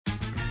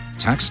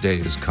Tax day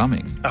is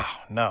coming. Oh,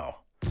 no.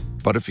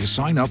 But if you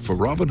sign up for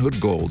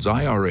Robinhood Gold's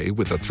IRA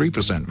with a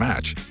 3%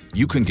 match,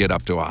 you can get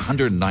up to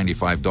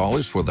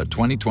 $195 for the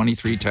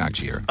 2023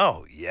 tax year.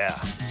 Oh, yeah.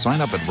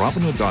 Sign up at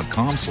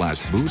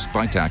Robinhood.com/boost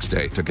by tax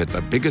day to get the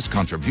biggest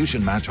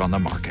contribution match on the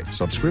market.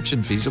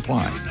 Subscription fees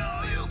apply.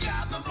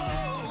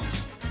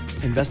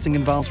 Investing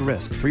involves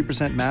risk.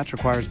 3% match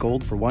requires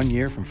gold for 1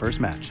 year from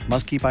first match.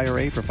 Must keep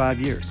IRA for 5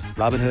 years.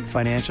 Robinhood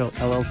Financial,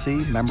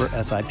 LLC, member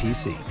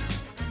SIPC.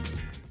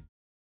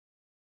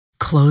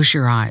 Close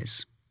your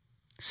eyes.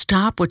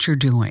 Stop what you're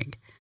doing.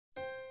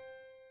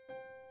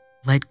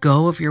 Let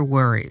go of your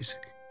worries.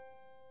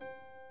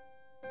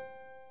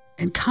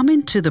 And come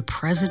into the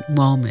present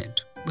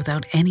moment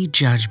without any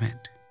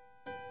judgment.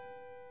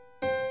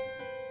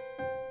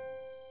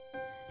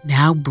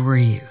 Now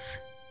breathe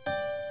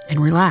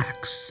and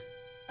relax.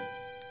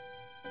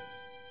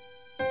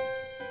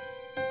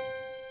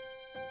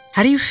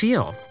 How do you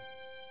feel?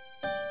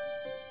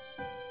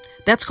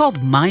 That's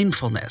called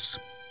mindfulness.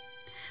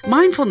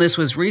 Mindfulness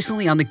was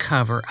recently on the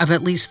cover of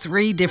at least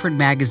 3 different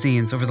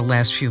magazines over the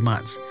last few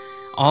months,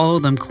 all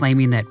of them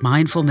claiming that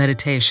mindful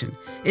meditation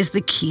is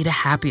the key to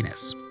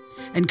happiness.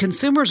 And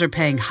consumers are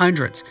paying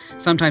hundreds,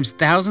 sometimes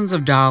thousands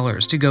of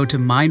dollars to go to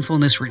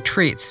mindfulness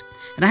retreats.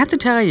 And I have to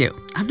tell you,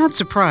 I'm not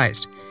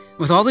surprised.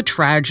 With all the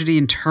tragedy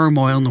and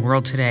turmoil in the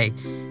world today,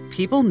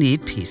 people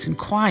need peace and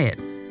quiet.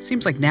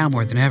 Seems like now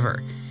more than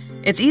ever.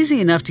 It's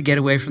easy enough to get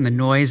away from the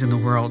noise in the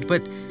world,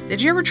 but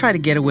did you ever try to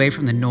get away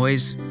from the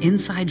noise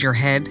inside your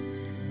head?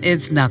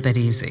 It's not that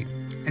easy.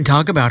 And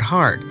talk about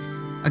hard.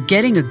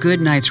 Getting a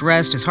good night's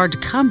rest is hard to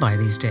come by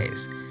these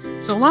days.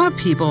 So a lot of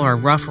people are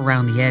rough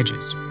around the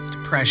edges.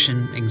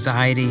 Depression,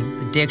 anxiety,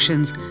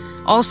 addictions,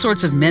 all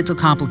sorts of mental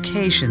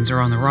complications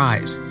are on the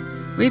rise.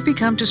 We've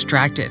become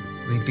distracted.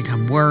 We've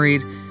become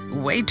worried,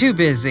 way too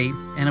busy,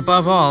 and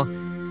above all,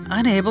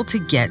 unable to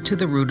get to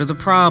the root of the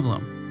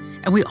problem.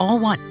 And we all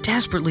want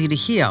desperately to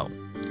heal.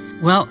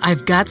 Well,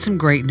 I've got some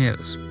great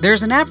news.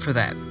 There's an app for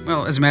that.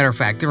 Well, as a matter of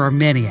fact, there are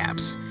many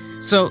apps.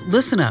 So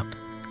listen up.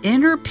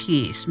 Inner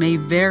peace may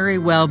very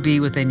well be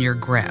within your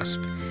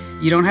grasp.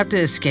 You don't have to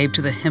escape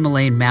to the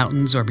Himalayan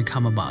mountains or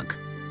become a monk.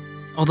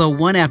 Although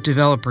one app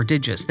developer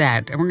did just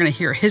that, and we're going to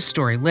hear his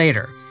story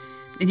later.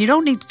 And you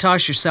don't need to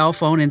toss your cell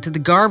phone into the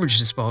garbage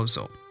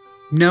disposal.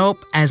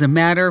 Nope, as a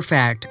matter of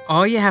fact,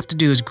 all you have to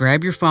do is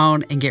grab your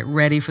phone and get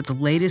ready for the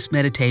latest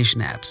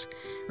meditation apps.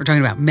 We're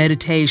talking about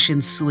meditation,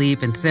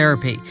 sleep, and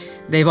therapy.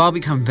 They've all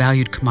become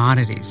valued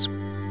commodities.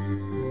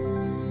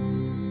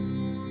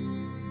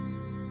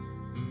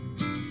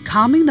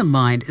 Calming the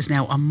mind is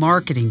now a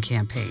marketing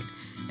campaign,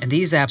 and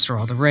these apps are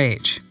all the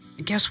rage.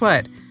 And guess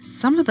what?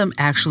 Some of them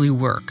actually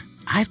work.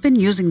 I've been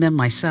using them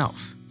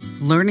myself.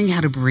 Learning how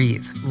to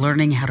breathe,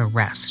 learning how to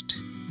rest,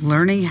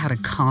 learning how to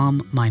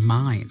calm my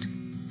mind.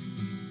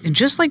 And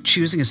just like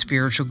choosing a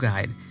spiritual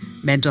guide,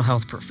 mental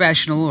health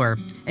professional, or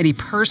any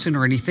person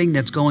or anything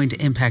that's going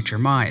to impact your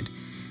mind,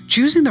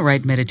 choosing the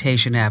right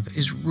meditation app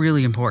is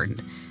really important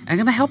and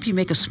going to help you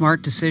make a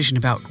smart decision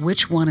about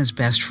which one is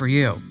best for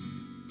you.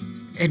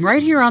 And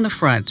right here on the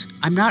front,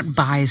 I'm not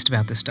biased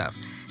about this stuff.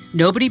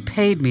 Nobody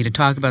paid me to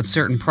talk about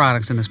certain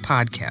products in this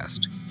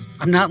podcast.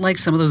 I'm not like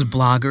some of those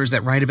bloggers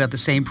that write about the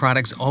same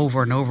products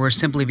over and over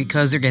simply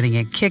because they're getting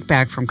a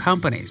kickback from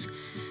companies.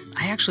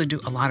 I actually do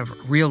a lot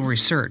of real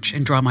research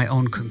and draw my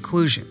own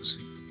conclusions.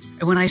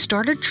 And when I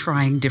started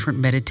trying different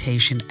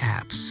meditation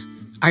apps,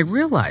 I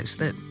realized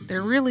that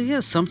there really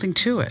is something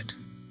to it.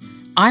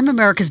 I'm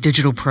America's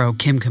digital pro,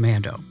 Kim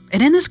Commando.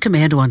 And in this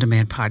Commando On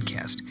Demand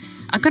podcast,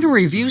 I'm going to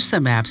review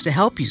some apps to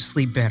help you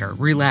sleep better,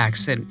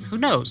 relax, and who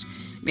knows,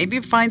 maybe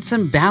find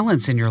some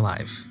balance in your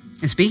life.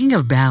 And speaking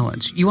of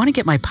balance, you want to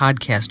get my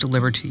podcast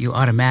delivered to you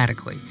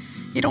automatically.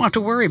 You don't have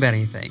to worry about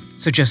anything.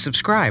 So just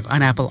subscribe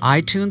on Apple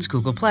iTunes,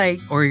 Google Play,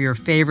 or your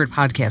favorite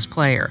podcast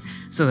player,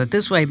 so that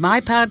this way my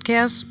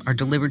podcasts are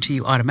delivered to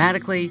you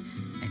automatically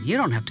and you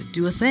don't have to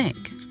do a thing.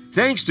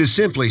 Thanks to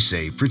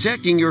SimpliSafe,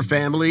 protecting your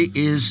family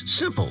is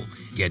simple.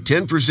 Get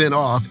 10%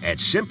 off at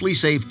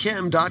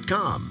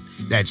simplysafekim.com.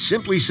 That's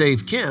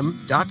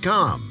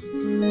simplysafekim.com.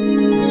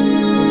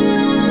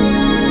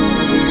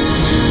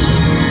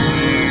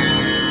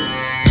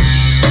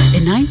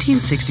 In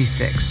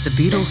 1966, the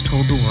Beatles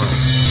told the world,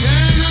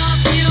 Turn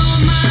off your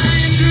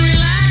mind,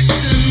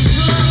 relax and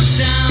float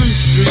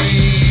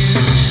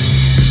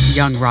downstream.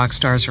 Young rock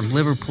stars from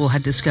Liverpool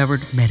had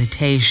discovered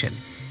meditation,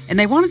 and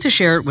they wanted to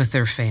share it with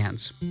their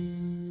fans.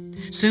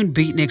 Soon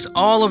beatniks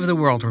all over the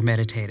world were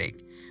meditating.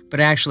 But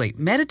actually,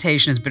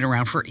 meditation has been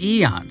around for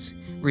eons.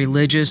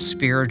 Religious,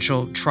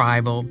 spiritual,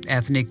 tribal,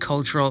 ethnic,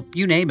 cultural,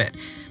 you name it.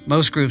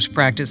 Most groups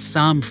practice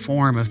some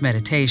form of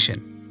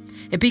meditation.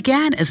 It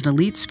began as an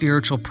elite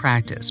spiritual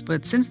practice,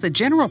 but since the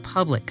general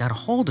public got a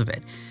hold of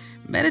it,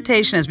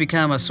 meditation has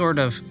become a sort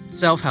of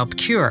self-help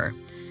cure.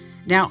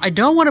 Now, I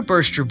don't want to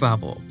burst your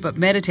bubble, but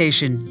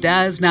meditation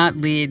does not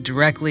lead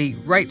directly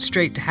right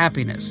straight to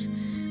happiness.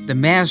 The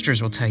masters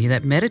will tell you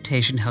that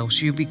meditation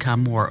helps you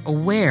become more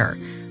aware,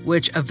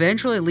 which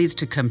eventually leads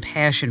to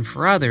compassion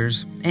for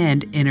others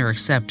and inner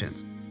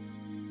acceptance.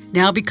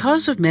 Now,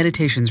 because of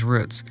meditation's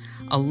roots,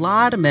 a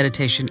lot of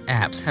meditation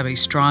apps have a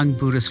strong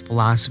Buddhist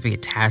philosophy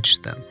attached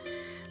to them.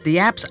 The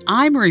apps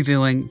I'm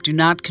reviewing do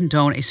not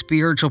condone a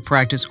spiritual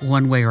practice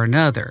one way or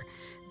another.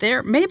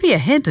 There may be a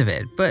hint of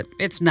it, but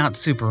it's not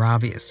super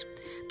obvious.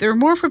 They're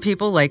more for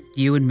people like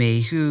you and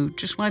me who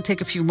just want to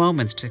take a few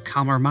moments to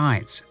calm our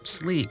minds,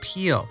 sleep,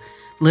 heal,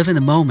 live in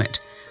the moment,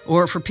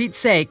 or for Pete's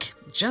sake,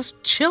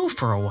 just chill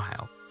for a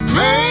while.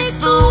 Make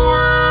the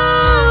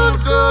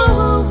world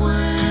go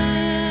away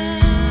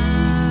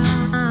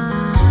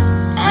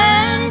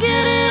and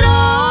get it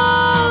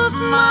off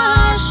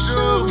my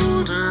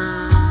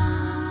shoulder.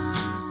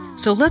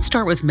 So let's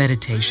start with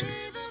meditation.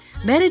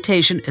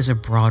 Meditation is a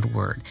broad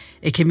word.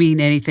 It can mean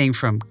anything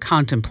from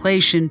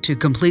contemplation to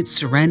complete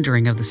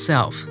surrendering of the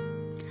self.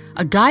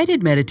 A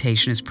guided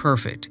meditation is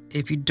perfect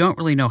if you don't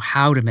really know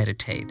how to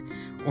meditate,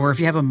 or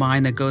if you have a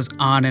mind that goes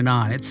on and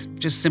on. It's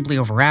just simply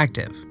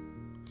overactive.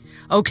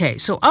 Okay,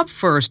 so up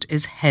first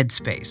is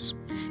Headspace.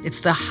 It's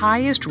the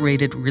highest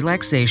rated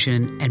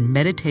relaxation and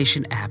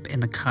meditation app in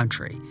the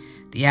country.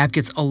 The app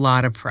gets a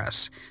lot of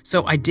press,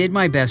 so I did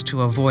my best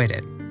to avoid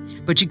it.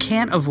 But you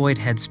can't avoid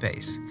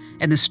Headspace,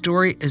 and the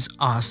story is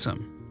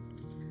awesome.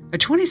 A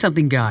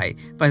 20-something guy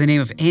by the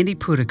name of Andy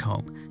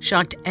Puddicombe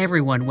shocked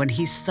everyone when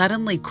he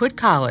suddenly quit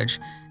college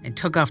and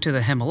took off to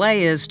the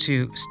Himalayas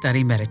to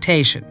study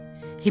meditation.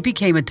 He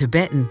became a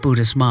Tibetan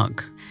Buddhist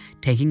monk,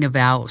 taking a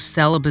vow of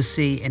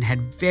celibacy and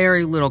had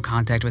very little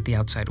contact with the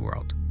outside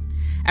world.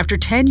 After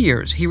 10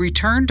 years, he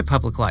returned to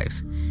public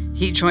life.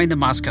 He joined the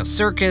Moscow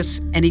Circus,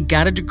 and he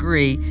got a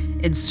degree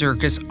in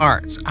circus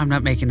arts. I'm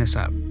not making this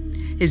up.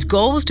 His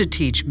goal was to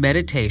teach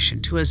meditation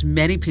to as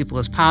many people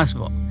as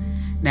possible.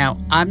 Now,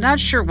 I'm not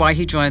sure why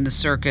he joined the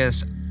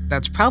circus.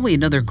 That's probably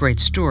another great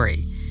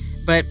story.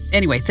 But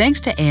anyway, thanks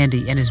to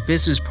Andy and his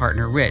business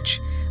partner, Rich,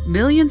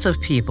 millions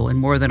of people in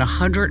more than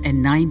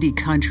 190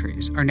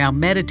 countries are now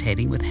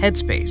meditating with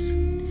Headspace.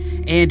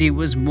 Andy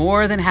was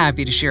more than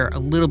happy to share a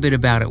little bit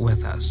about it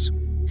with us.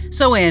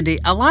 So Andy,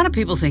 a lot of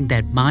people think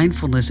that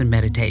mindfulness and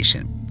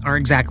meditation are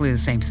exactly the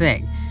same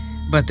thing,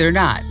 but they're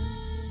not.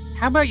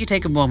 How about you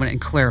take a moment and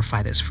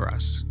clarify this for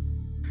us?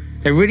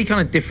 They're really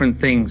kind of different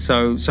things.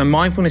 So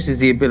mindfulness is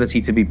the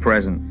ability to be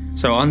present,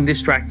 so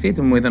undistracted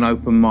and with an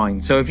open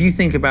mind. So if you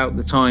think about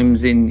the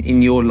times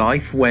in your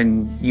life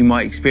when you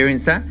might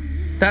experience that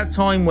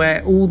time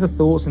where all the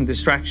thoughts and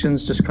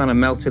distractions just kind of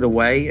melted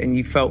away and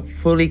you felt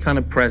fully kind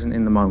of present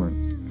in the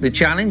moment. The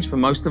challenge for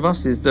most of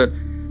us is that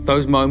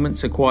those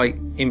moments are quite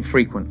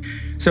infrequent.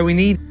 So we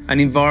need an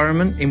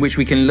environment in which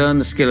we can learn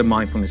the skill of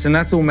mindfulness, and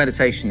that's all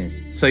meditation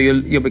is. So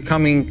you're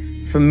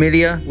becoming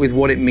familiar with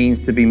what it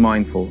means to be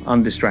mindful,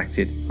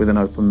 undistracted, with an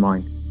open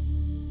mind.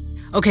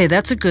 Okay,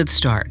 that's a good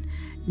start.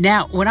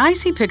 Now, when I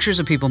see pictures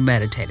of people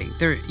meditating,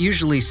 they're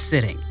usually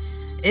sitting.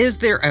 Is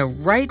there a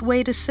right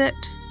way to sit?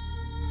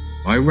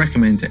 I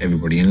recommend to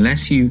everybody,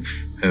 unless you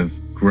have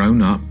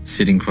grown up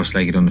sitting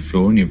cross-legged on the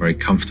floor and you're very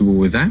comfortable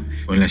with that,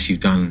 or unless you've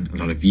done a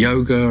lot of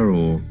yoga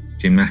or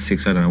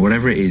gymnastics, I don't know,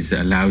 whatever it is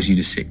that allows you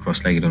to sit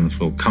cross-legged on the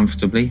floor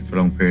comfortably for a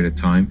long period of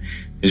time,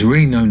 there's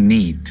really no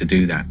need to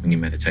do that when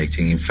you're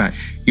meditating. In fact,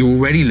 you're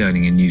already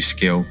learning a new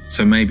skill,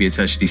 so maybe it's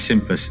actually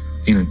simplest,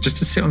 just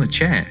to sit on a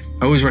chair.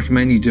 I always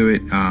recommend you do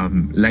it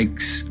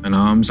legs and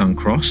arms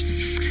uncrossed,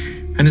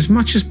 and as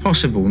much as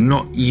possible,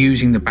 not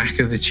using the back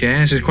of the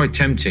chair. So it's quite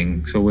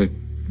tempting, so we're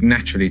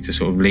naturally to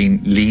sort of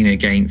lean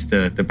against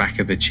the back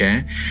of the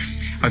chair.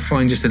 I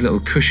find just a little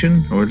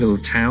cushion or a little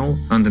towel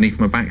underneath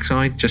my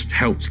backside just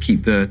helps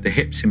keep the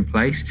hips in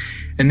place.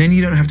 And then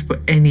you don't have to put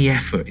any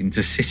effort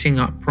into sitting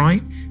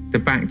upright. The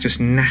back just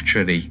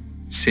naturally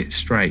sits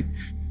straight.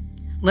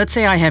 Let's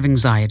say I have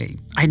anxiety.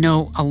 I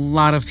know a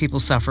lot of people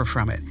suffer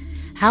from it.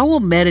 How will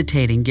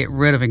meditating get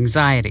rid of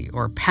anxiety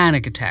or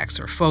panic attacks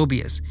or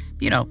phobias?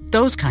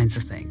 Those kinds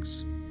of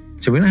things.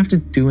 So we don't have to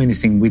do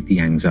anything with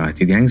the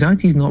anxiety. The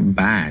anxiety is not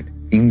bad.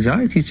 The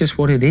anxiety is just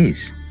what it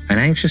is. An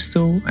anxious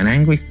thought, an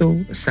angry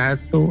thought, a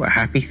sad thought, a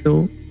happy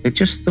thought, they're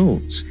just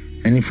thoughts.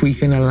 And if we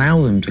can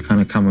allow them to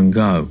kind of come and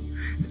go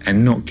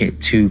and not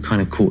get too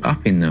kind of caught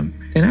up in them,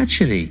 then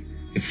actually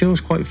it feels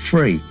quite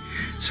free.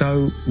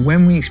 So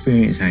when we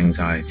experience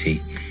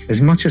anxiety,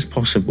 as much as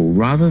possible,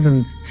 rather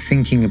than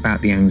thinking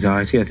about the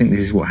anxiety, I think this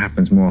is what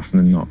happens more often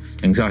than not.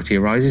 Anxiety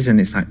arises and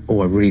it's like,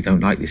 oh, I really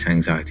don't like this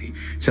anxiety.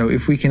 So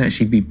if we can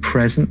actually be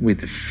present with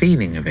the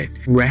feeling of it,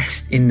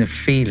 rest in the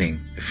feeling,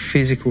 the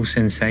physical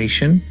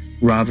sensation,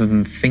 rather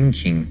than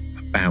thinking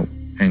about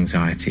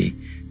anxiety,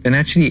 then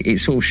actually it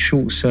sort of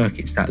short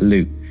circuits that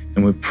loop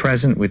and we're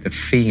present with the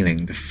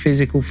feeling, the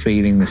physical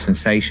feeling, the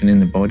sensation in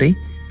the body.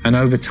 And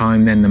over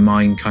time, then the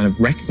mind kind of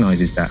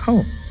recognizes that,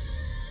 oh.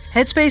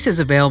 Headspace is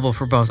available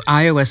for both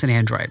iOS and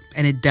Android,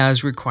 and it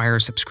does require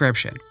a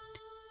subscription.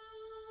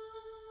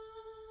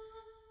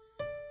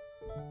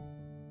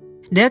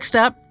 Next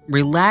up,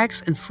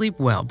 Relax and Sleep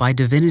Well by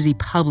Divinity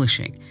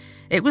Publishing.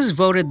 It was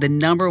voted the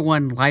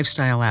 #1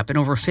 lifestyle app in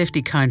over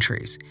 50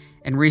 countries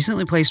and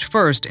recently placed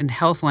first in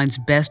Healthline's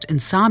best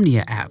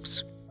insomnia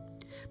apps.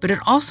 But it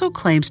also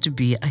claims to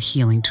be a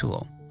healing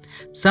tool.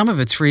 Some of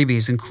its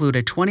freebies include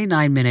a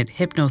 29-minute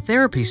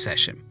hypnotherapy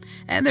session,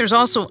 and there's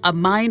also a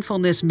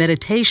mindfulness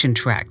meditation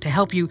track to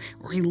help you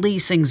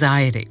release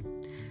anxiety.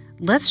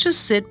 Let's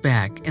just sit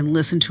back and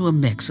listen to a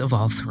mix of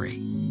all three.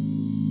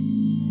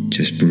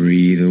 Just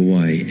breathe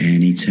away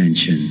any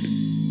tension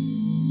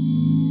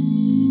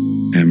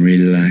and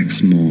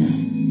relax more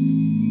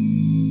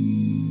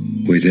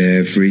with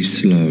every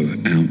slow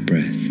out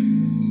breath.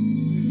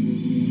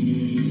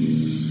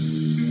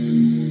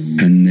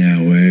 And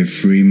now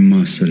every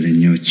muscle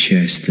in your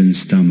chest and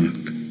stomach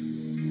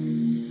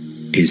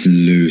is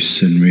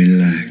loose and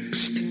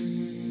relaxed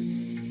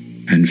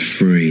and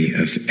free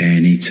of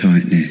any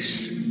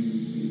tightness.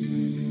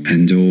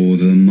 And all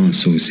the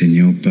muscles in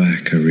your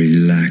back are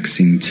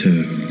relaxing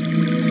too.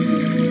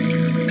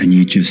 And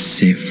you just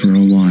sit for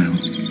a while,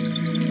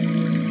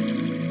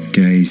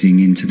 gazing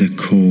into the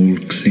cool,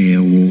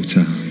 clear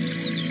water,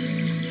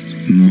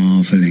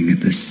 marveling at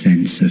the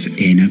sense of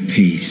inner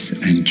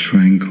peace and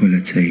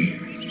tranquility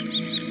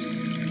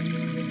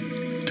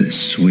that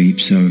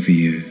sweeps over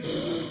you.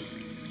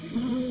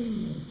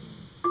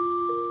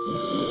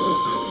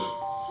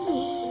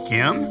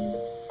 Kim?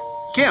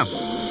 Kim?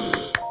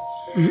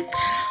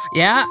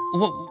 Yeah?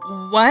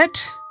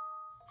 What?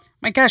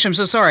 My gosh, I'm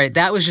so sorry.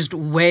 That was just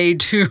way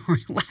too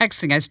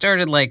relaxing. I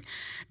started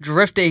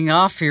drifting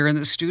off here in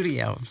the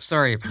studio.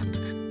 Sorry about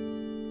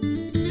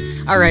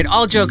that. All right,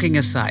 all joking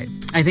aside,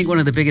 I think one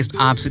of the biggest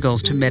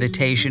obstacles to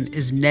meditation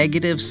is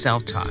negative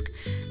self-talk.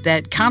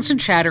 That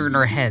constant chatter in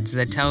our heads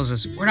that tells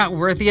us we're not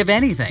worthy of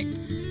anything,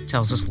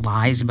 tells us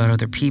lies about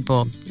other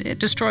people. It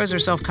destroys our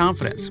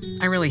self-confidence.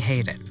 I really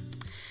hate it.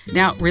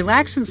 Now,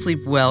 Relax and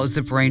Sleep Well is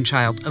the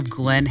brainchild of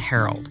Glenn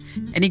Harold,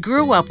 and he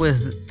grew up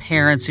with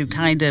parents who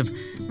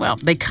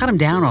they cut him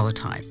down all the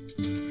time.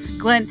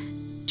 Glenn,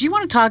 do you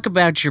want to talk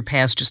about your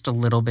past just a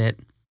little bit?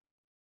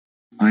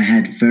 I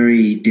had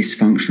very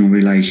dysfunctional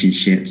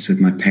relationships with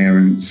my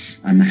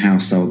parents and the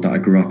household that I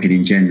grew up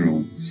in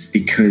general,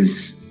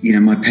 because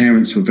my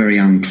parents were very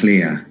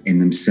unclear in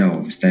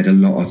themselves. They had a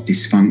lot of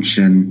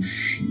dysfunction.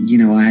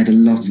 I had a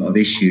lot of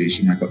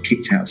issues. I got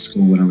kicked out of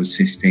school when I was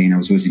 15. I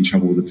was always in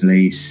trouble with the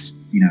police,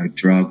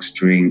 drugs,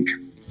 drink.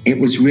 It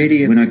was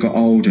really when I got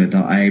older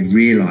that I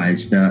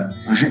realized that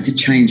I had to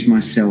change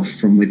myself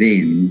from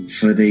within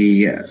for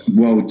the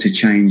world to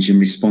change and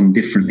respond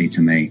differently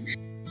to me.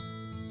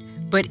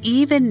 But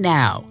even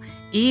now,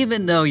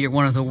 even though you're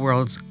one of the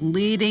world's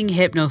leading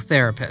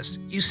hypnotherapists,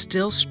 you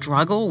still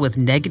struggle with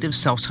negative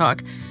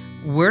self-talk.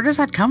 Where does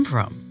that come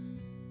from?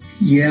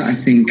 Yeah, I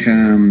think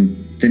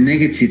the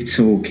negative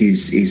talk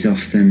is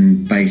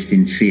often based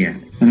in fear.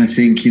 And I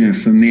think,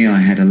 for me, I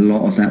had a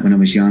lot of that when I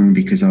was young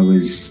because I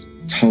was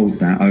told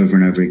that over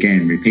and over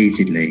again,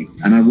 repeatedly.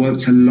 And I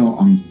worked a lot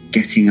on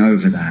getting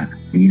over that.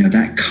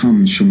 That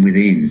comes from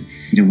within.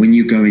 When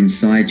you go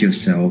inside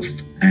yourself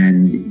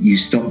and you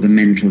stop the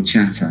mental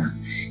chatter,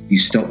 you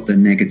stop the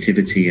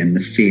negativity and the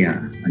fear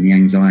and the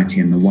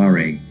anxiety and the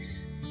worry.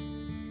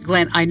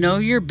 Glenn, I know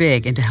you're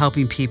big into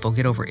helping people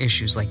get over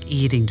issues like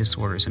eating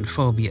disorders and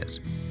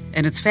phobias.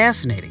 And it's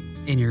fascinating.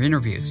 In your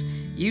interviews,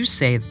 you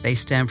say that they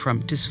stem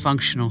from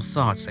dysfunctional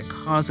thoughts that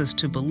cause us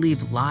to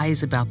believe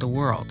lies about the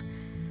world.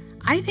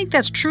 I think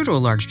that's true to a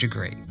large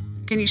degree.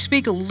 Can you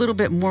speak a little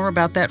bit more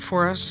about that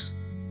for us?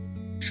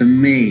 For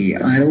me,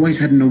 I had always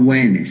had an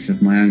awareness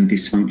of my own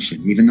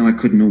dysfunction, even though I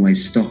couldn't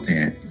always stop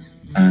it.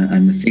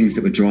 And the things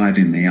that were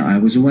driving me, I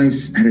was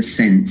always had a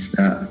sense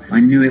that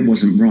I knew it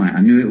wasn't right. I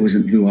knew it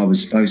wasn't who I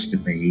was supposed to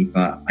be,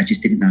 but I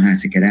just didn't know how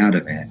to get out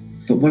of it.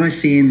 But what I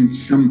see in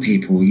some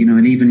people,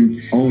 and even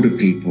older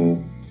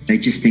people, they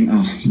just think,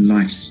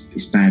 life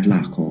is bad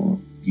luck, or,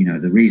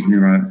 the reason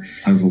they're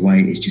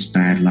overweight is just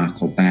bad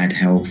luck or bad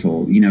health,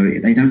 or,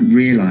 they don't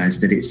realize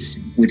that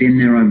it's within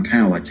their own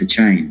power to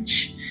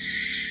change.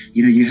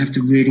 You have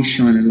to really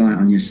shine a light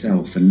on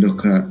yourself and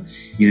look at,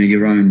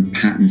 your own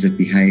patterns of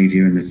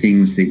behavior and the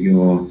things that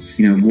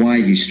why are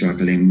you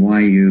struggling? Why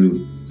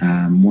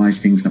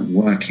is things not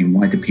working?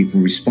 Why do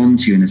people respond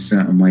to you in a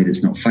certain way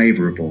that's not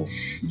favorable?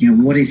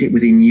 What is it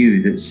within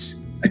you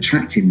that's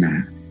attracting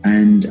that?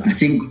 And I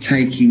think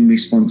taking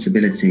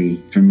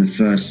responsibility from in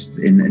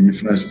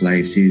the first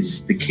place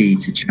is the key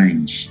to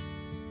change.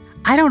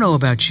 I don't know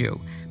about you,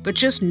 but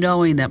just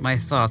knowing that my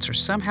thoughts are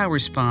somehow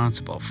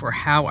responsible for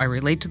how I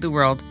relate to the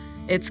world,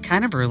 it's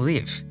kind of a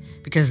relief,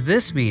 because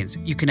this means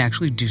you can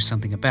actually do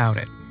something about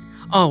it.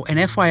 Oh, and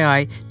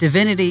FYI,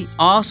 Divinity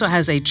also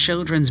has a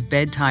children's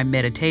bedtime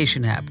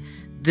meditation app.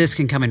 This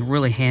can come in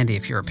really handy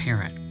if you're a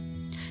parent.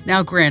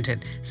 Now,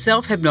 granted,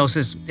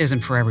 self-hypnosis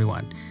isn't for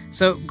everyone,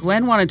 so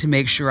Glenn wanted to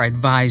make sure I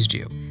advised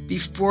you.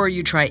 Before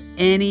you try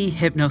any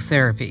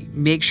hypnotherapy,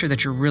 make sure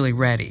that you're really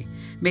ready.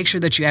 Make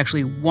sure that you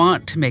actually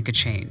want to make a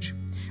change.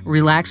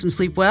 Relax and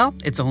Sleep Well,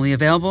 it's only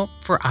available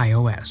for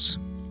iOS.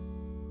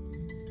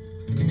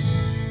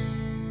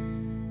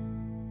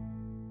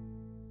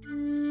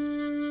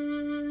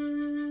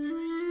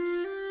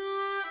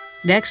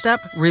 Next up,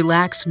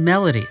 Relax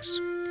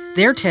Melodies.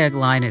 Their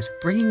tagline is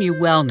bringing you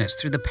wellness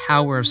through the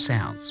power of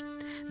sounds.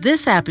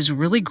 This app is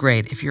really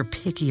great if you're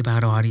picky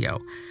about audio.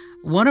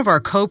 One of our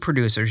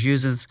co-producers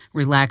uses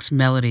relaxed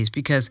melodies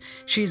because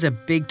she's a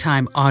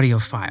big-time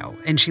audiophile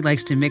and she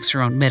likes to mix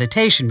her own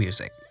meditation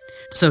music.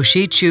 So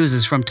she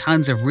chooses from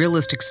tons of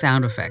realistic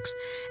sound effects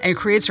and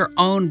creates her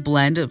own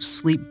blend of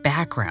sleep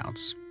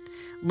backgrounds.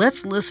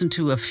 Let's listen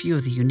to a few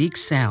of the unique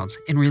sounds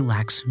in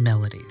relaxed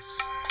melodies.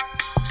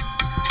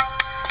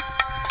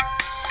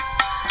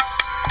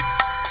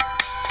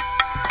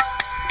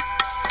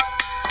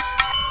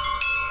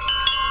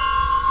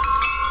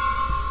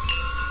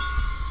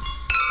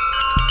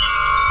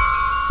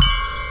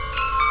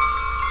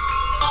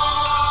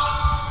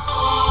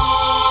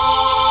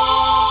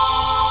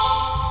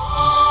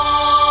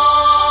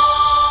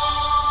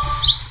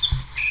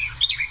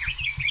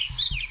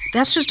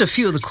 That's just a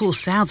few of the cool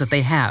sounds that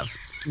they have.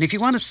 And if you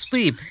want to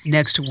sleep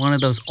next to one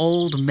of those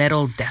old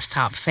metal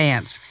desktop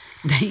fans,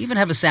 they even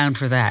have a sound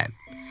for that.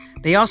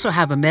 They also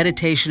have a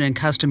meditation and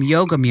custom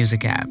yoga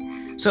music app.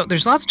 So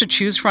there's lots to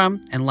choose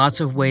from and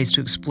lots of ways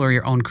to explore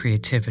your own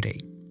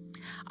creativity.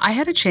 I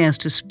had a chance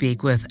to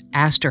speak with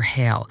Aster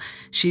Hale.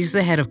 She's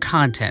the head of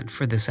content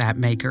for this app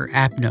maker,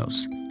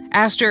 Apnos.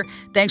 Aster,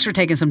 thanks for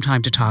taking some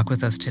time to talk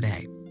with us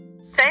today.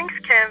 Thanks,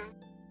 Kim.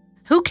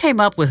 Who came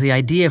up with the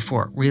idea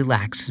for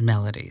Relax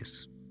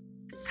Melodies?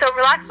 So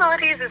Relax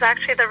Melodies is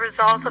actually the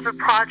result of a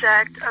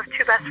project of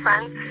two best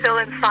friends, Phil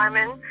and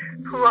Simon,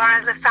 who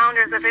are the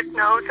founders of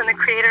Apnos and the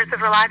creators of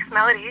Relax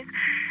Melodies.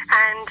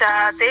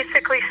 And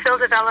basically, Phil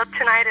developed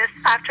tinnitus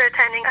after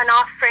attending an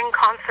Offspring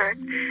concert.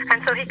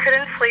 And so he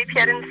couldn't sleep. He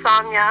had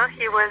insomnia.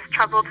 He was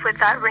troubled with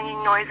that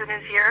ringing noise in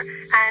his ear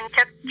and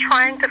kept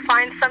trying to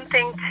find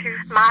something to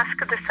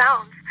mask the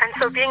sound. And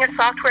so being a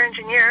software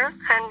engineer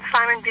and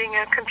Simon being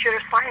a computer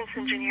science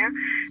engineer,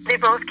 they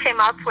both came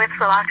up with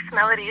Relax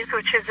Melodies,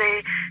 which is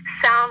a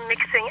sound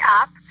mixing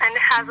app, and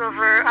it has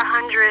over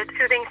 100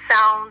 soothing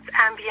sounds,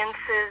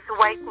 ambiances,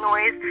 white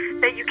noise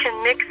that you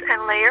can mix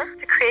and layer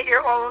to create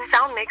your own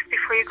sound mix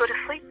before you go to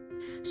sleep.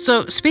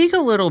 So speak a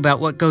little about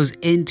what goes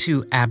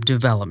into app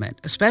development,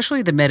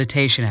 especially the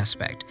meditation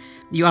aspect.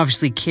 You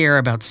obviously care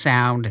about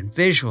sound and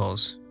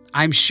visuals.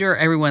 I'm sure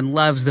everyone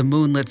loves the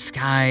moonlit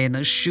sky and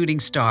the shooting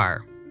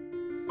star.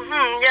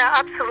 Yeah,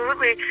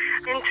 absolutely.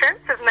 In terms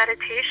of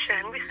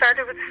meditation, we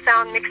started with a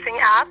sound mixing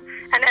app,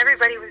 and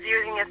everybody was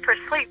using it for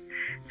sleep.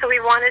 So we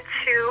wanted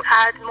to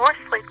add more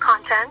sleep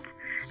content,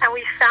 and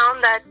we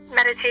found that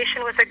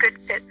meditation was a good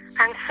fit.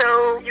 And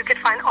so you could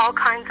find all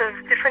kinds of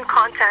different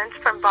content,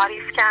 from body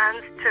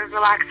scans to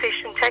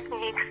relaxation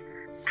techniques,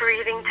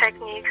 breathing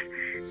techniques,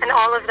 and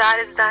all of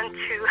that is done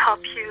to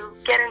help you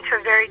get into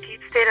a very deep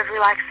state of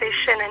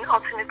relaxation and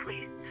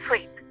ultimately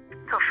sleep.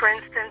 So for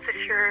instance,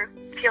 if you're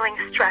feeling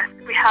stressed,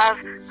 we have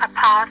a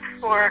path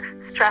for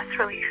stress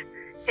relief.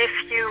 If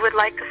you would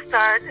like to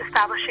start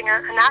establishing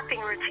a napping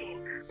routine,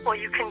 well,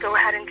 you can go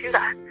ahead and do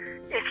that.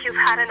 If you've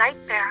had a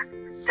nightmare,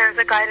 there's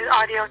a guided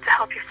audio to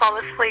help you fall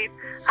asleep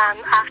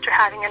after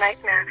having a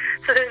nightmare.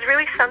 So there's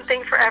really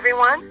something for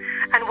everyone.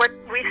 And what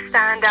we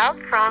stand out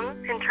from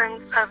in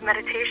terms of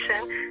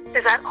meditation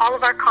is that all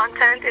of our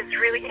content is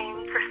really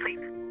aimed for sleep.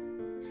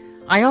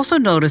 I also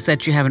noticed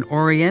that you have an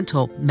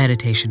Oriental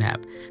meditation app.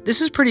 This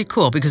is pretty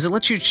cool because it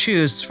lets you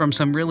choose from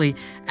some really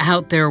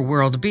out there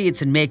world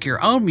beats and make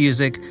your own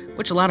music,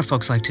 which a lot of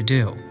folks like to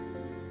do.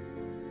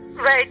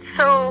 Right,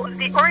 so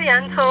the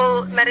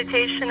Oriental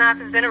meditation app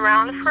has been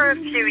around for a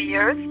few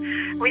years.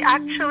 We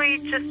actually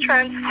just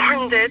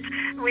transformed it.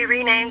 We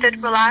renamed it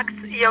Relax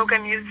Yoga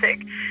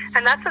Music.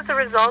 And that's as a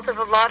result of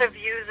a lot of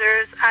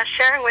users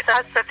sharing with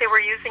us that they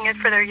were using it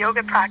for their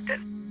yoga practice.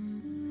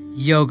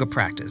 Yoga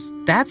practice.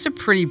 That's a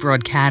pretty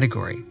broad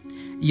category.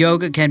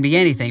 Yoga can be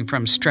anything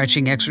from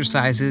stretching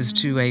exercises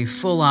to a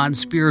full-on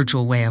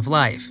spiritual way of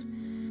life.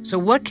 So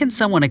what can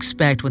someone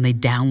expect when they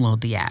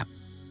download the app?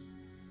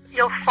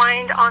 You'll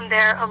find on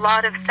there a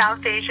lot of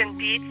South Asian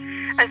beats,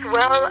 as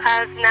well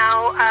as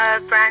now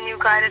a brand new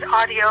guided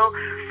audio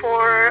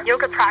for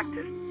yoga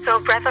practice.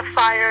 So breath of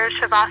fire,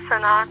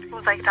 shavasana,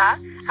 things like that.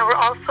 And we're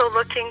also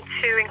looking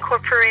to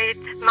incorporate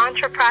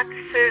mantra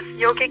practices,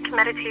 yogic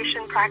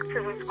meditation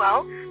practices as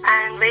well,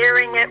 and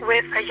layering it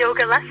with a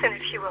yoga lesson,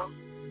 if you will.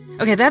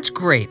 Okay, that's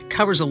great.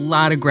 Covers a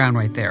lot of ground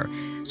right there.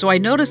 So I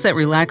noticed that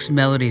Relax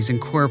Melodies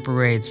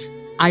incorporates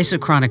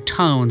isochronic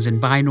tones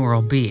and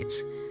binaural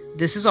beats.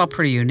 This is all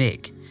pretty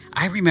unique.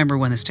 I remember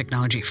when this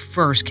technology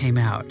first came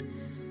out.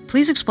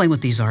 Please explain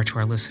what these are to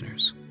our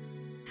listeners.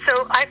 So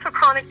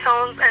isochronic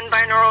tones and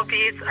binaural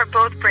beats are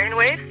both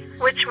brainwaves,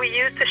 which we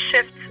use to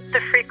shift the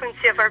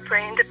frequency of our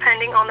brain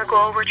depending on the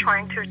goal we're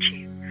trying to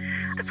achieve.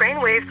 The brain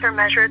waves are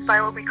measured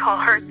by what we call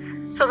hertz.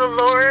 So the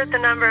lower the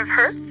number of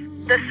hertz,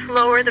 the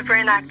slower the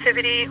brain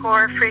activity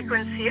or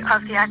frequency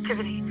of the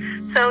activity.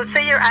 So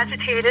say you're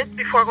agitated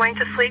before going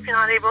to sleep, you're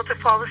not able to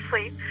fall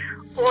asleep.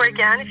 Or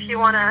again, if you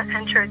want to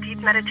enter a deep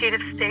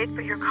meditative state,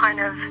 but you're kind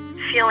of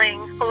feeling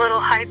a little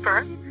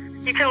hyper,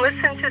 you can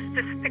listen to a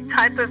specific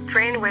type of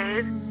brain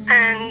wave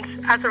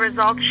and as a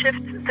result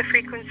shift the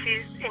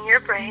frequencies in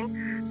your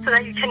brain so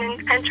that you can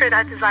enter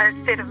that desired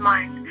state of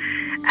mind.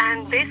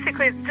 And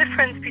basically the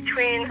difference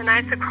between an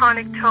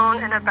isochronic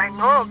tone and a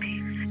binaural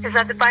beat is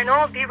that the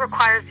binaural beat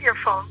requires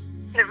earphones.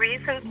 The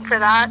reason for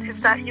that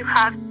is that you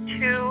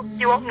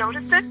won't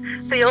notice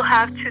it, but you'll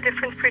have two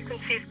different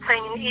frequencies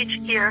playing in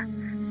each ear.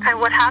 And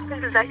what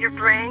happens is that your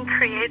brain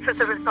creates, as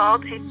a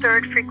result, a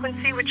third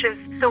frequency, which is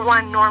the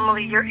one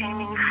normally you're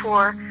aiming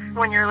for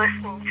when you're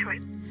listening to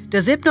it.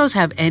 Does Hypnos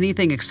have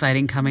anything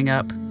exciting coming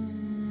up?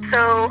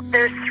 So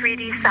there's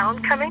 3D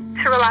sound coming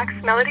to relax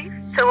melodies.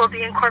 So we'll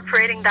be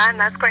incorporating that, and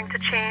that's going to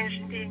change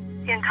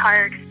the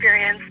entire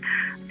experience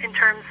in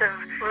terms of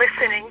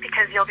listening,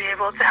 because you'll be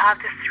able to have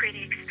this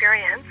 3D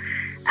experience.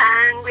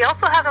 And we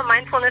also have a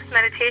mindfulness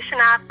meditation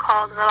app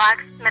called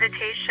Relax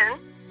Meditation.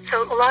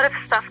 So a lot of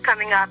stuff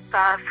coming up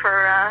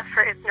for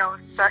Hypnos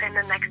in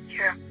the next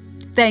year.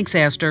 Thanks,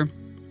 Esther.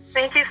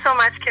 Thank you so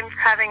much, Kim, for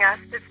having us.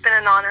 It's been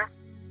an honor.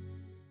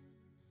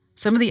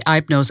 Some of the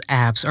Hypnos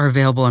apps are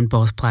available on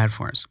both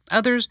platforms,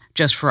 others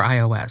just for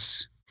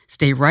iOS.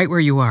 Stay right where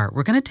you are.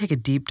 We're going to take a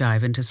deep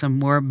dive into some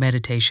more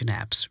meditation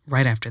apps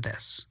right after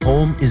this.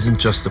 Home isn't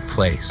just a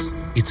place,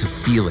 it's a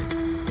feeling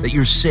that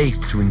you're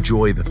safe to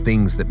enjoy the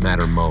things that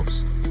matter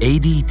most.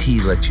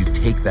 ADT lets you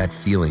take that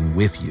feeling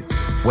with you.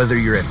 Whether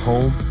you're at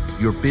home,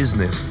 your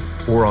business,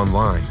 or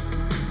online,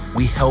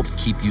 we help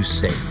keep you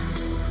safe.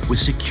 With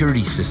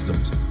security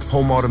systems,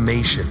 home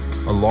automation,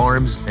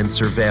 alarms, and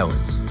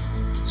surveillance,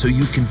 so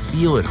you can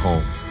feel at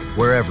home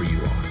wherever you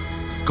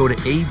are. Go to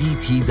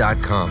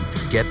ADT.com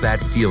to get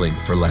that feeling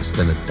for less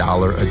than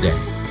 $1 a day.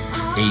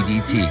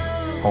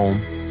 ADT,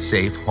 home,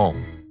 safe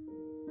home.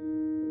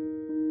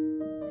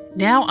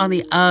 Now, on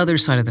the other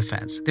side of the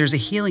fence, there's a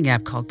healing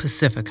app called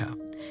Pacifica.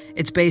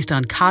 It's based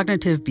on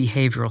cognitive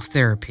behavioral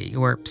therapy,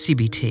 or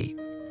CBT.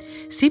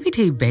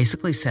 CBT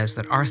basically says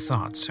that our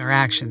thoughts, our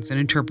actions, and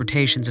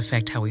interpretations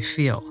affect how we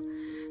feel.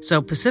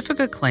 So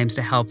Pacifica claims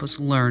to help us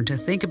learn to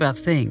think about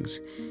things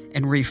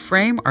and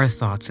reframe our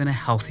thoughts in a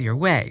healthier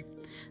way.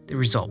 The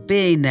result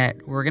being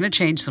that we're going to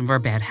change some of our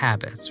bad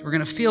habits. We're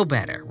going to feel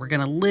better. We're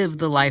going to live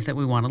the life that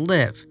we want to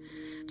live.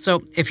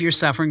 So if you're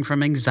suffering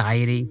from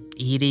anxiety,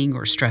 eating,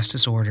 or stress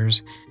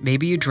disorders,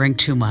 maybe you drink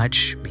too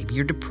much, maybe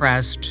you're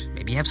depressed,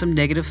 maybe you have some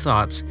negative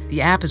thoughts,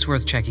 the app is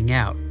worth checking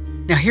out.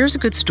 Now here's a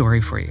good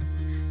story for you.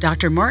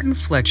 Dr. Martin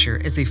Fletcher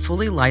is a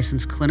fully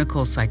licensed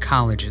clinical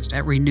psychologist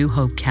at Renew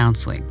Hope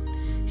Counseling.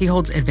 He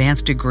holds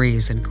advanced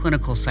degrees in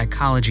clinical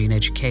psychology and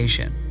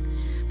education.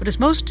 But his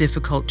most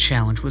difficult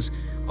challenge was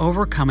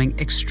overcoming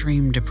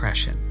extreme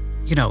depression.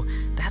 You know,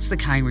 that's the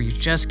kind where you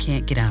just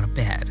can't get out of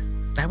bed.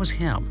 That was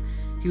him.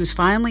 He was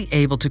finally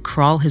able to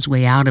crawl his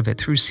way out of it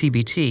through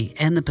CBT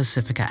and the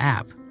Pacifica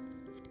app.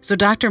 So,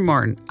 Dr.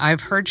 Martin,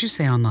 I've heard you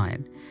say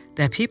online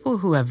that people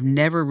who have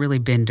never really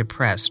been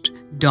depressed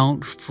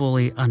don't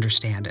fully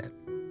understand it.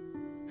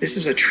 This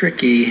is a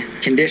tricky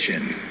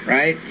condition,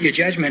 right? Your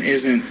judgment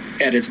isn't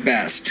at its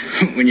best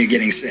when you're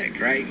getting sick,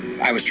 right?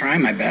 I was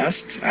trying my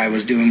best. I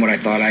was doing what I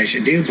thought I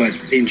should do, but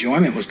the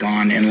enjoyment was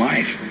gone in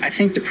life. I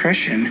think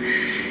depression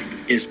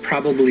is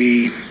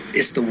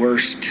it's the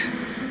worst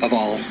of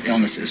all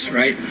illnesses,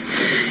 right?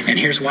 And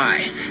here's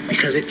why.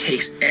 Because it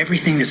takes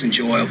everything that's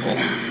enjoyable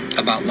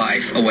about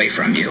life away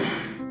from you.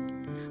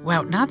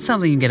 Wow, not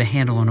something you can get a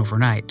handle on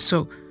overnight.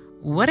 So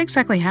what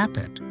exactly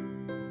happened?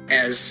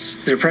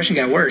 As the depression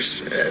got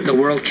worse, the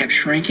world kept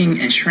shrinking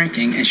and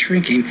shrinking and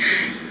shrinking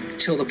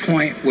till the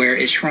point where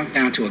it shrunk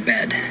down to a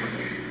bed.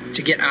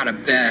 To get out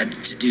of bed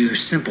to do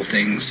simple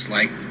things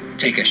like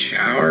take a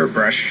shower,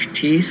 brush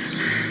teeth,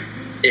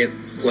 it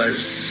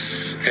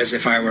was as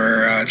if I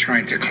were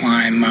trying to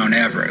climb Mount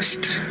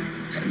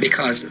Everest,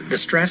 because the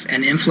stress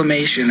and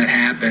inflammation that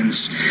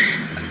happens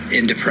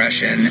in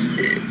depression,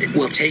 it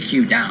will take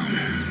you down,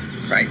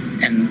 right?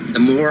 And the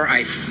more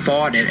I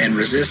fought it and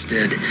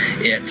resisted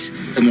it,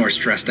 the more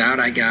stressed out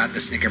I got, the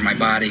sicker my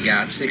body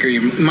got, sicker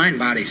your mind,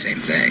 body, same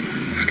thing.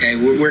 Okay,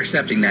 we're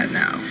accepting that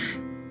now.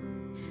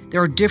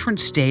 There are different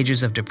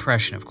stages of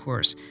depression, of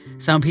course.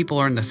 Some people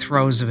are in the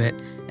throes of it,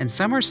 and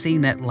some are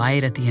seeing that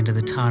light at the end of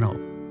the tunnel.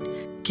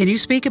 Can you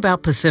speak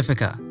about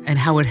Pacifica and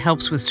how it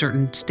helps with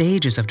certain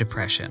stages of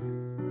depression?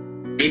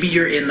 Maybe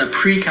you're in the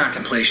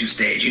pre-contemplation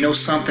stage. You know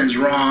something's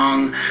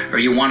wrong, or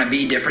you want to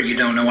be different, you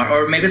don't know what.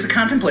 Or maybe it's a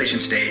contemplation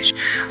stage.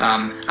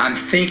 I'm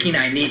thinking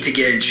I need to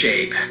get in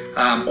shape.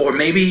 Or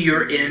maybe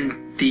you're in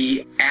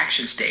the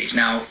action stage.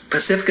 Now,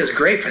 Pacifica is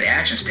great for the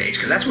action stage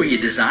because that's where you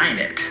design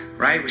it,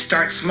 right? We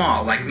start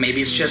small, like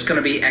maybe it's just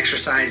going to be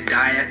exercise,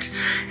 diet,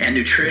 and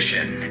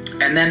nutrition.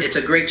 And then it's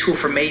a great tool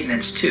for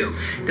maintenance too.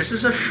 This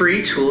is a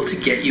free tool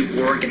to get you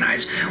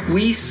organized.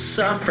 We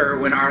suffer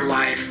when our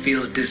life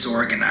feels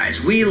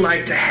disorganized. We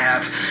like to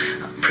have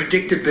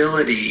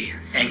predictability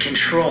and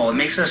control. It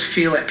makes us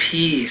feel at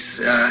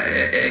peace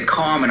and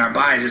calm in our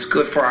bodies. It's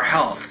good for our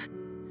health.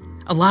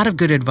 A lot of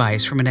good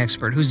advice from an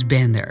expert who's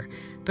been there.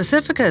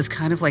 Pacifica is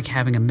kind of like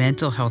having a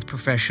mental health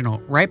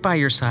professional right by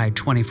your side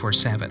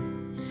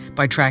 24/7.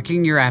 By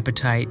tracking your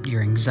appetite,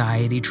 your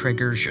anxiety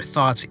triggers, your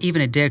thoughts,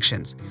 even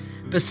addictions,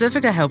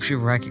 Pacifica helps you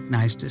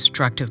recognize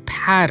destructive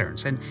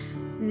patterns and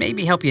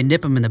maybe help you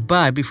nip them in the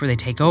bud before they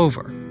take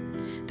over.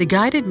 The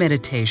guided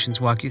meditations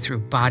walk you through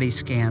body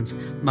scans,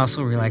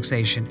 muscle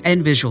relaxation,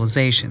 and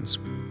visualizations.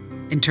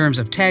 In terms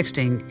of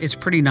texting, it's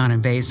pretty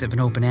non-invasive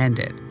and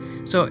open-ended.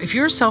 So if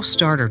you're a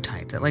self-starter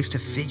type that likes to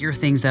figure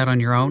things out on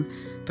your own,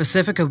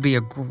 Pacifica would be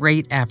a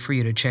great app for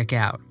you to check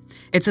out.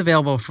 It's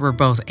available for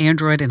both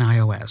Android and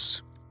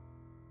iOS.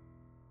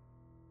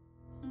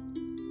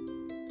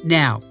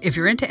 Now, if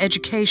you're into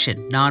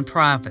education,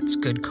 nonprofits,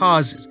 good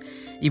causes,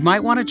 you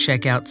might want to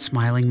check out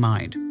Smiling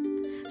Mind.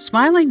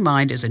 Smiling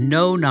Mind is a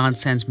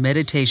no-nonsense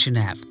meditation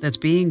app that's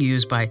being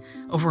used by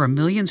over 1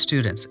 million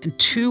students in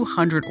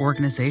 200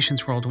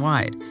 organizations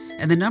worldwide,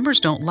 and the numbers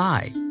don't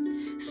lie.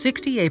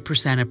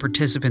 68% of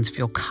participants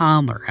feel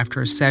calmer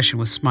after a session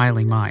with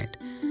Smiling Mind.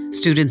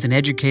 Students and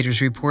educators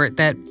report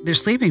that they're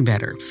sleeping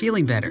better,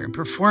 feeling better, and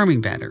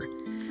performing better.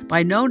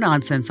 By no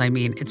nonsense, I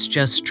mean it's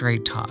just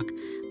straight talk.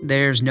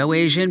 There's no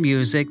Asian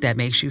music that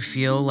makes you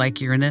feel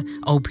like you're in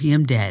an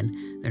opium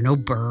den. There are no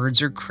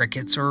birds or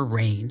crickets or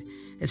rain.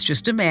 It's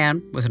just a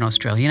man with an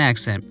Australian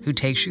accent who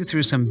takes you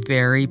through some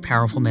very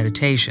powerful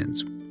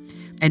meditations.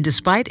 And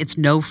despite its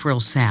no-frill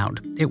sound,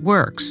 it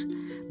works.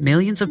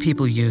 Millions of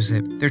people use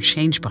it, they're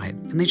changed by it,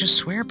 and they just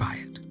swear by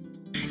it.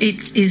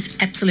 It is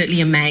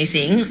absolutely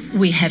amazing.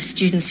 We have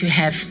students who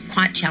have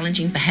quite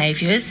challenging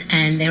behaviours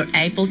and they're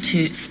able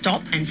to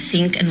stop and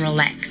think and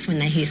relax when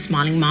they hear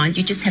Smiling Mind.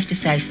 You just have to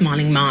say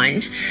Smiling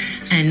Mind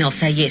and they'll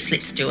say, yes,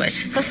 let's do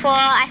it. Before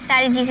I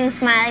started using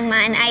Smiling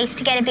Mind, I used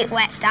to get a bit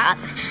worked up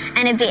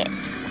and a bit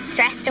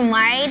stressed and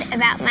worried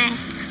about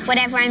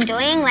whatever I'm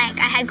doing. Like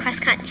I had cross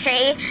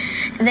country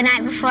the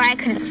night before, I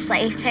couldn't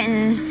sleep,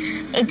 and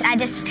I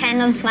just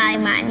turned on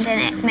Smiling Mind and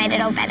it made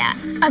it all better.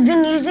 I've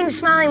been using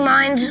Smiling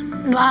Mind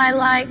by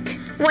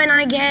when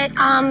I get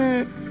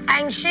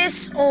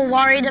anxious or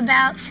worried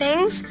about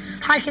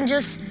things, I can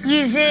just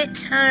use it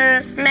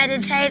to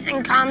meditate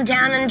and calm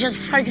down and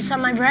just focus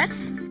on my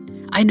breath.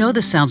 I know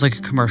this sounds like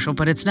a commercial,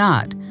 but it's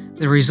not.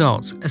 The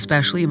results,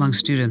 especially among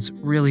students,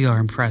 really are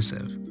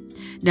impressive.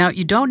 Now,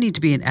 you don't need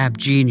to be an app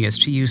genius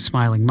to use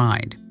Smiling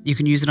Mind. You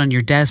can use it on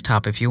your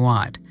desktop if you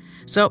want.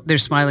 So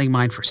there's Smiling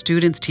Mind for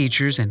students,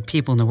 teachers, and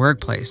people in the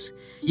workplace.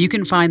 You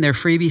can find their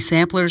freebie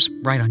samplers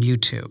right on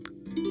YouTube.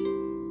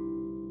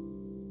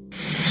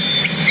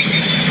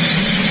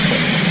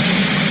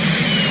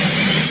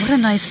 What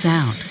a nice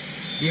sound.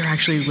 You're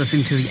actually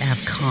listening to the app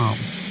Calm.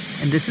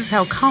 And this is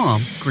how Calm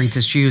greets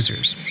its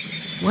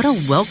users. What a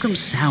welcome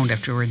sound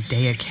after a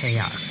day of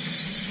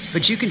chaos.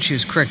 But you can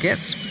choose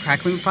crickets,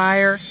 crackling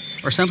fire,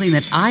 or something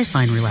that I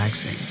find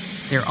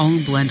relaxing, their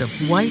own blend of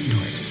white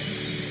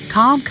noise.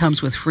 Calm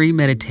comes with free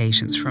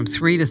meditations from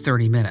 3 to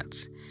 30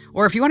 minutes.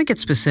 Or if you want to get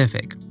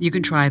specific, you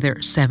can try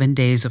their 7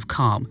 days of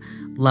calm,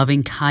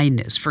 loving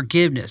kindness,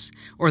 forgiveness,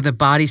 or the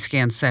body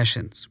scan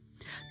sessions.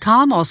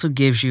 Calm also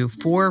gives you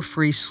 4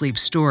 free sleep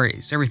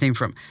stories, everything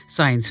from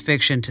science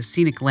fiction to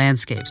scenic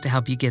landscapes to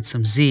help you get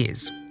some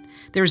Z's.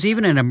 There's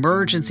even an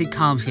emergency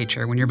calm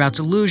feature when you're about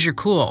to lose your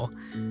cool.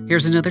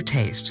 Here's another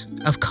taste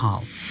of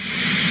calm.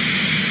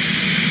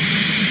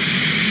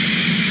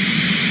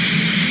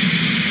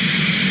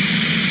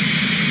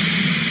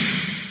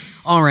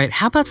 All right,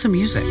 how about some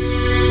music?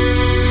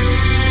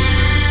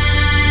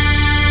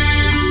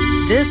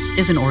 This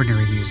isn't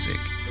ordinary music.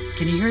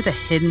 Can you hear the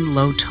hidden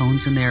low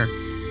tones in there?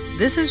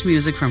 This is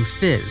music from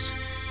Fizz,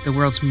 the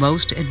world's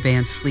most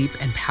advanced sleep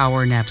and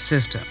power nap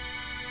system.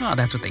 Well,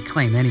 that's what they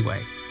claim anyway.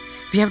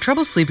 If you have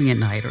trouble sleeping at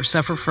night or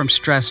suffer from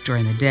stress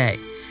during the day,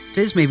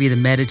 Fizz may be the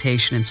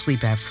meditation and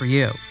sleep app for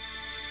you.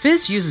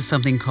 Fizz uses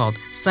something called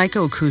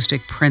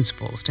psychoacoustic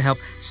principles to help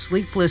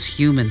sleepless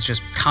humans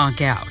just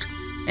conk out.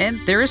 And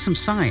there is some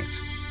science.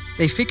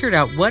 They figured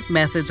out what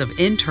methods of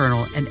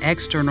internal and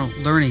external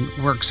learning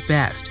works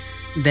best,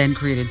 then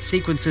created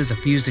sequences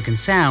of music and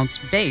sounds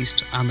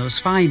based on those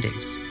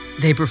findings.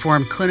 They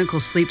performed clinical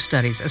sleep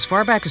studies as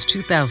far back as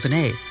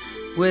 2008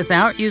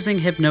 without using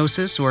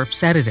hypnosis or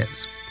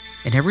sedatives.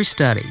 In every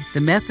study,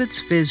 the methods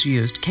Fizz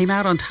used came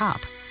out on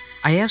top.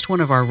 I asked one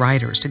of our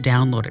writers to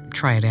download it and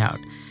try it out.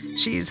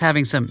 She's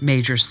having some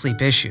major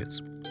sleep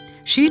issues.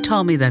 She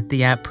told me that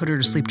the app put her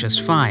to sleep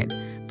just fine,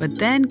 but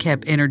then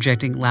kept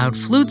interjecting loud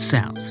flute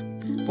sounds.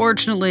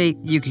 Fortunately,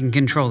 you can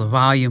control the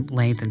volume,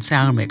 length, and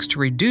sound mix to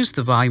reduce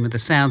the volume of the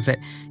sounds that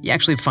you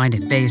actually find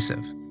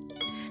invasive.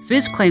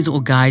 Fizz claims it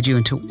will guide you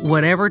into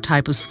whatever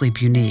type of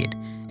sleep you need,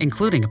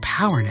 including a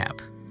power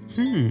nap.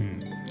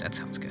 That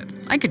sounds good.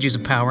 I could use a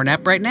power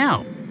nap right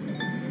now.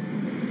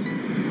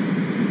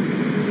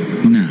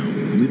 Now,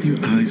 with your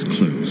eyes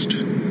closed,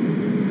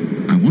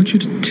 I want you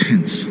to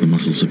tense the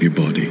muscles of your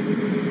body.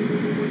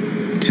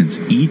 Tense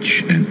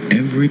each and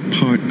every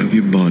part of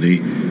your body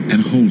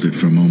and hold it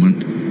for a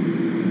moment.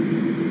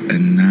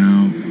 And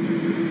now,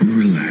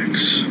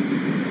 relax.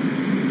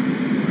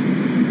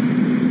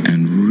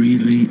 And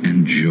really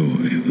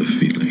enjoy the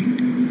feeling.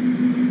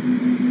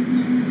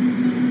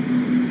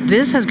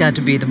 This has got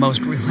to be the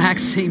most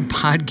relaxing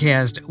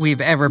podcast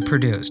we've ever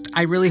produced.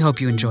 I really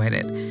hope you enjoyed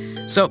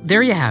it. So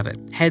there you have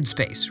it.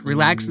 Headspace,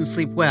 relax and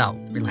sleep well.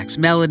 Relax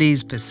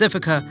Melodies,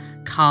 Pacifica,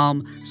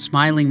 Calm,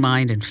 Smiling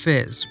Mind, and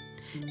Fizz.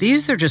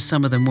 These are just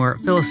some of the more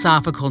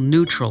philosophical,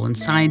 neutral, and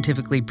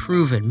scientifically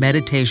proven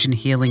meditation,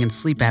 healing, and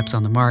sleep apps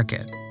on the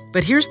market.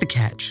 But here's the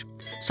catch.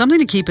 Something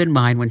to keep in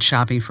mind when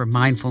shopping for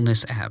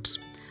mindfulness apps.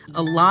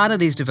 A lot of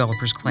these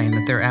developers claim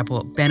that their app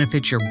will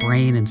benefit your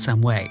brain in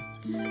some way.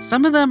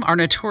 Some of them are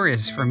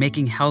notorious for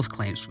making health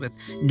claims with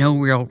no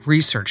real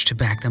research to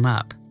back them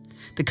up.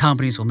 The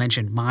companies will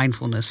mention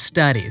mindfulness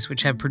studies,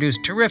 which have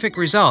produced terrific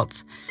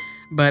results,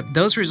 but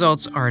those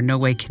results are in no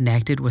way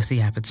connected with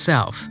the app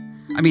itself.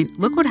 I mean,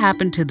 look what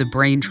happened to the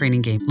brain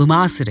training game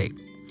Lumosity.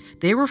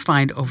 They were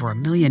fined over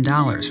 $1 million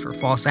for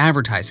false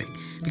advertising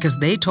because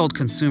they told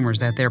consumers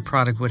that their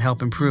product would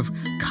help improve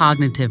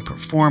cognitive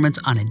performance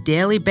on a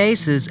daily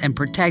basis and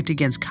protect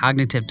against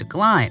cognitive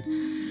decline.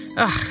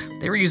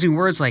 They were using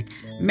words like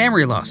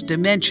memory loss,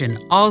 dementia,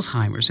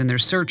 Alzheimer's in their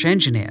search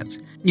engine ads,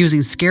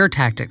 using scare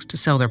tactics to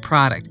sell their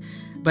product.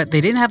 But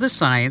they didn't have the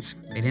science,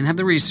 they didn't have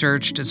the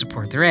research to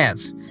support their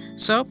ads.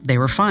 So they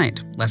were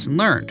fined. Lesson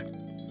learned.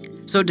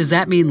 So does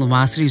that mean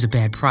Lumosity is a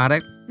bad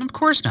product? Of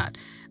course not.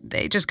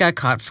 They just got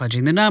caught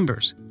fudging the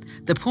numbers.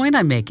 The point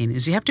I'm making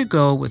is you have to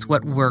go with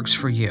what works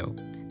for you.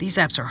 These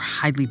apps are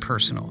highly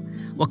personal.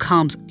 What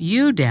calms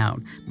you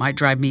down might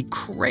drive me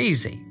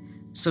crazy.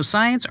 So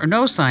science or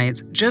no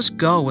science, just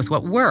go with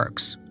what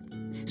works.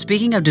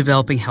 Speaking of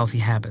developing healthy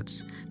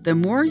habits, the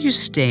more you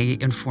stay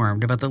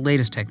informed about the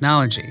latest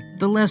technology,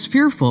 the less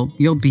fearful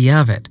you'll be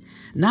of it.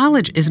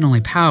 Knowledge isn't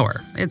only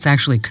power, it's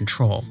actually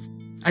control.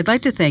 I'd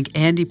like to thank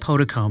Andy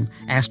Podicombe,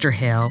 Aster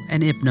Hale,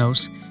 and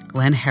Hypnos,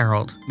 Glenn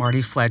Harold,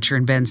 Marty Fletcher,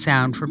 and Ben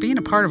Sound for being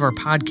a part of our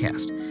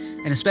podcast.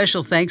 And a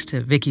special thanks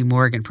to Vicki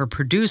Morgan for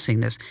producing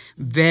this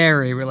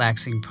very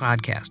relaxing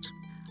podcast.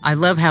 I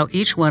love how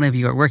each one of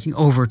you are working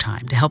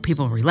overtime to help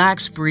people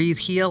relax, breathe,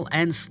 heal,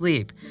 and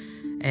sleep.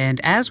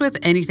 And as with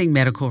anything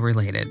medical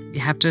related,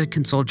 you have to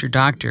consult your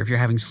doctor if you're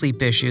having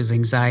sleep issues,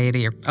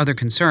 anxiety, or other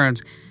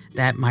concerns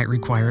that might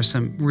require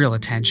some real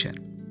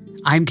attention.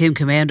 I'm Kim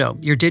Commando,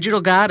 your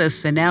digital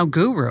goddess and now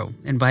guru,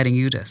 inviting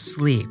you to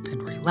sleep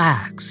and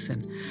relax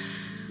and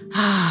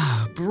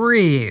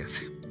breathe.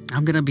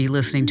 I'm going to be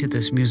listening to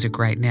this music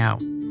right now.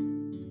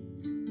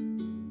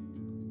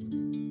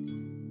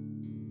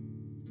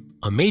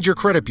 A major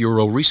credit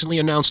bureau recently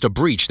announced a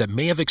breach that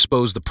may have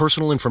exposed the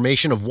personal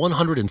information of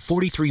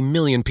 143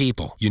 million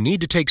people. You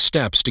need to take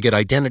steps to get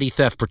identity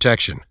theft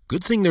protection.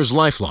 Good thing there's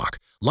LifeLock.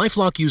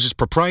 LifeLock uses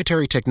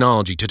proprietary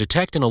technology to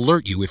detect and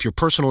alert you if your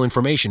personal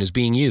information is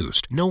being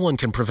used. No one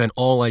can prevent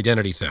all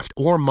identity theft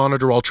or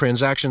monitor all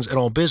transactions at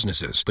all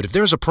businesses. But if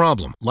there's a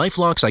problem,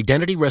 LifeLock's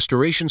identity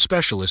restoration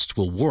specialists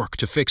will work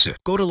to fix it.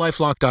 Go to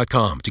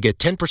LifeLock.com to get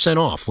 10%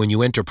 off when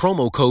you enter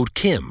promo code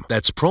KIM.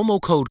 That's promo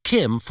code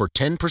KIM for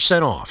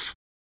 10% off.